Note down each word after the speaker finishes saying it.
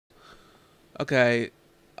Okay,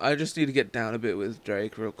 I just need to get down a bit with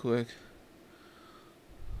Drake real quick.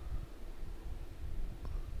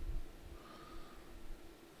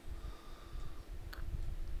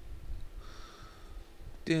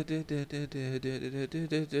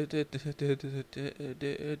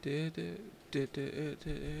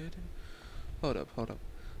 Hold up, hold up.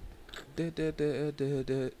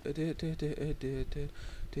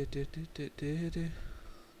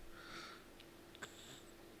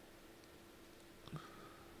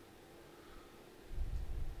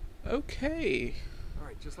 Okay.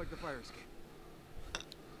 Alright, just like the fire escape.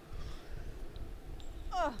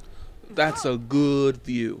 That's a good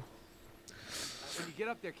view. When you get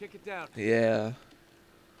up there, kick it down. Yeah.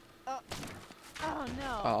 Oh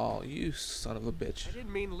no. Oh, you son of a bitch. I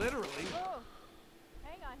didn't mean literally. Oh.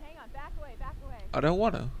 Hang on. Back away, back away. I don't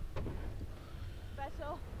want to.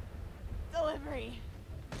 Special delivery.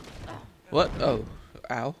 What? Oh.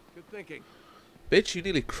 Ow. Good thinking. Bitch, you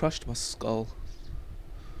nearly crushed my skull.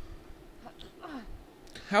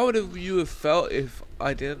 How would you have felt if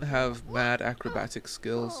I didn't have mad acrobatic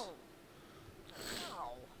skills?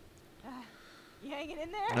 You hanging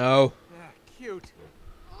in there? No. Yeah, cute.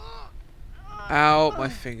 Ow, my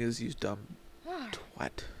fingers, you dumb twat.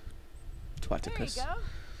 There Twatipus. you go.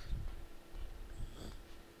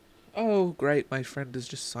 Oh, great, my friend has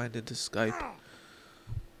just signed into Skype.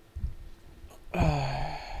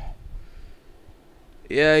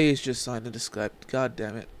 Yeah, he's just signed into Skype. God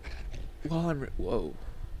damn it. Well, whoa.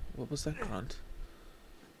 What was that grunt?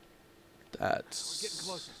 We're getting That's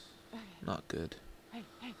closer. not good. Hey.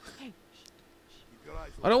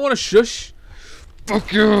 I don't want to shush.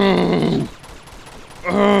 Fuck you.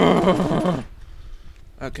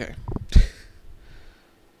 Okay.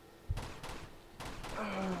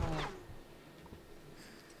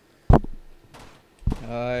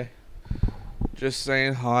 Hi. Just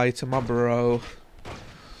saying hi to my bro.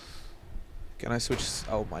 Can I switch?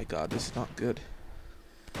 Oh my god, this is not good.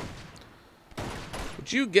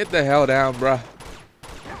 Would you get the hell down, bruh?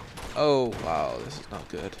 Oh wow, this is not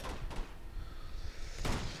good.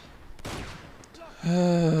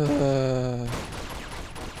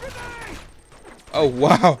 Oh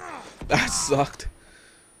wow, that sucked.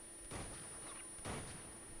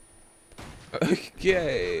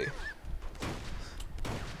 Okay.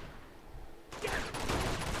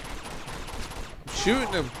 I'm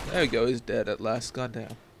shooting him. There we go, he's dead at last. Gone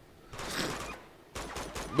down.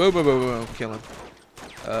 Boom, boom, boom, boom. Kill him.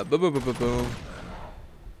 Boom, boom, boom, boom, boom.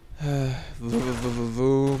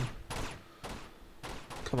 Boom.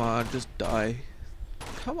 Come on, just die.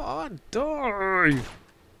 Come on, die.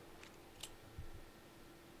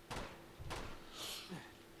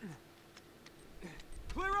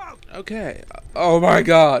 Clear out. Okay. Oh my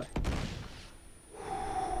god.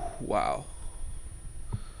 Wow.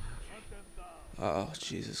 Oh,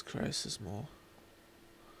 Jesus Christ, there's more.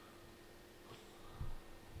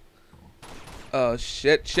 Oh,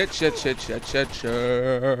 shit.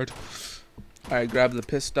 Alright, grab the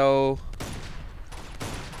pistol.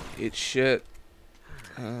 Eat shit.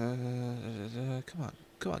 Come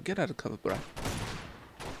on, get out of cover, bro.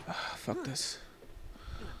 Fuck this.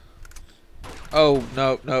 Oh,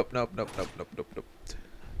 nope.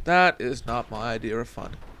 That is not my idea of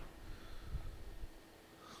fun.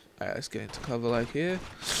 Alright, let's get into cover like here.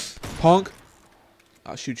 Punk!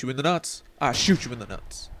 I'll shoot you in the nuts.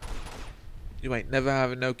 You ain't never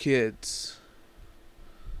having no kids.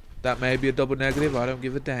 That may be a double negative, I don't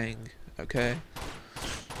give a dang. Okay?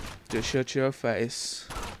 Just shut your face.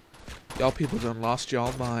 Y'all people done lost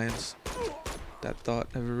y'all minds. That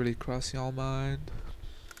thought never really crossed y'all mind.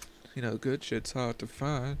 You know, good shit's hard to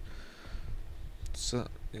find. So,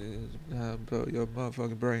 blow your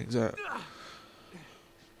motherfucking brains out.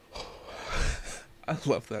 I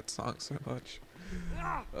love that song so much.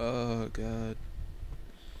 Oh, God.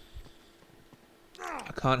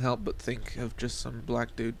 I can't help but think of just some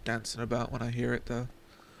black dude dancing about when I hear it, though.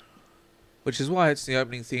 Which is why it's the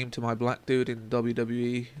opening theme to my black dude in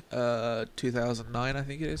WWE 2009, I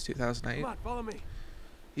think it is, 2008. Come on, follow me.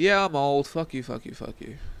 Yeah, I'm old. Fuck you.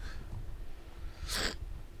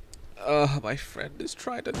 My friend is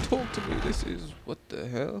trying to talk to me. This is... what the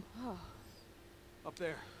hell? Up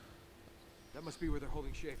there. That must be where they're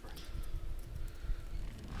holding Schaefer.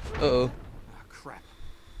 Uh-oh. Ah, crap.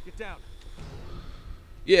 Get down.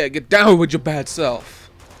 Yeah, get down with your bad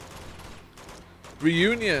self.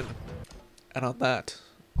 Reunion. And on that,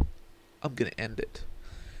 I'm gonna end it.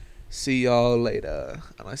 See y'all later.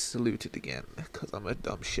 And I salute it again, because I'm a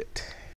dumb shit.